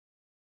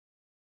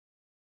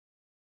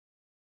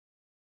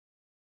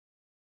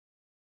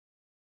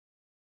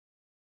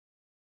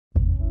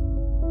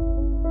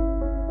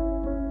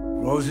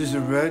Roses are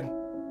red,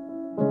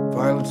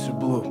 violets are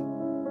blue.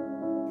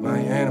 My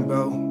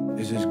Annabelle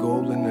is as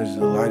golden as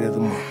the light of the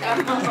moon.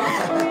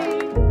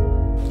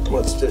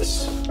 What's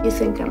this? You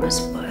think I'm a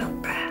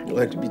spoiled brat? You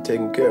like to be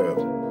taken care of.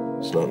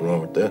 There's nothing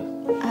wrong with that.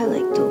 I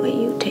like the way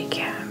you take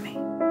care of me.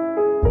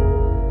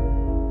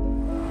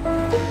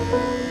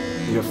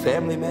 You're a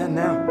family man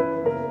now?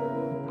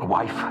 A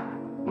wife?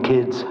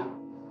 Kids?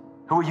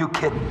 Who are you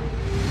kidding?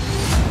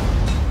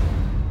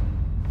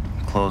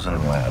 Closing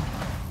lab.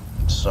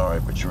 Sorry,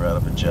 but you're out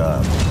of a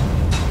job.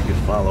 You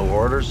can follow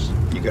orders.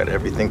 You got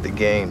everything to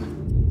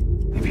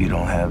gain. If you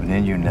don't have it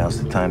in you,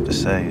 now's the time to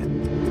say it.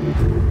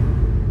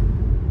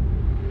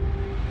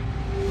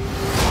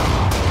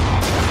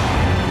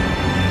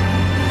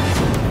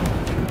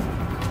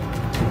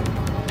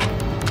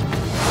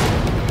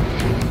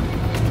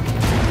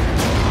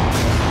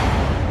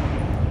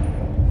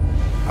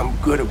 I'm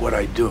good at what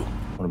I do.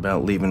 What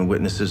about leaving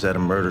witnesses at a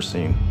murder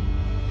scene?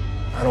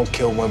 I don't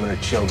kill women or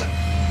children.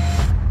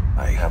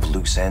 I have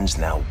loose ends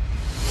now.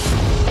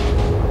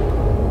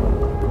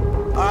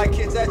 All right,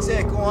 kids, that's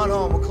it. Go on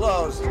home. We're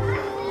closed.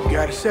 You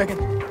got a second?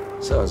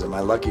 So, is it my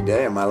lucky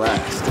day or my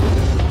last?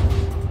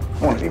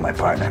 I want to be my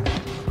partner.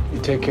 You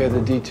take care of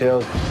the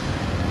details.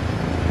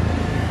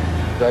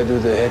 I do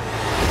the hit.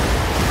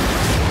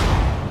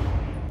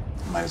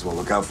 Might as well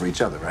look out for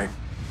each other, right?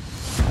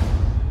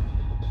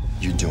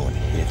 You're doing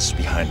hits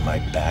behind my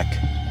back.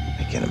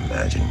 I can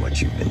imagine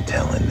what you've been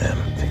telling them,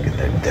 thinking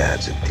their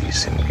dad's a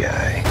decent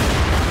guy.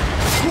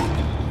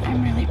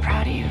 I'm really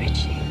proud of you,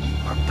 Richie.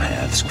 Our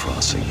paths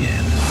cross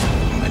again.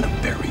 I'm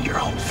gonna bury your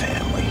whole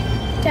family.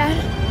 Dad?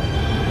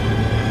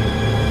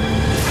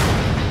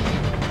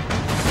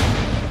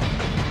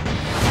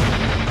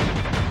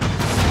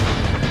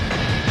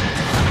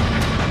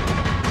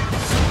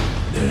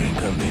 There ain't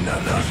gonna be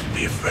nothing else to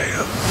be afraid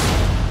of.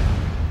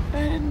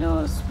 I didn't know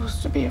I was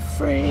supposed to be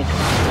afraid.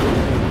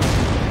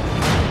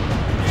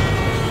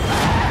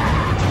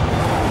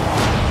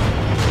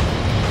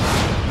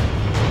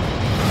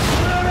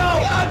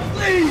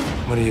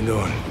 What are you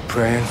doing? You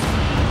praying?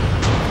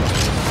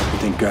 You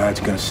think God's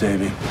gonna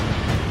save you?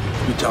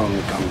 You tell him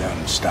to come down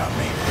and stop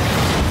me.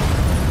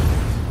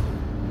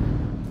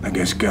 I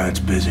guess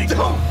God's busy.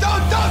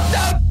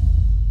 Don't!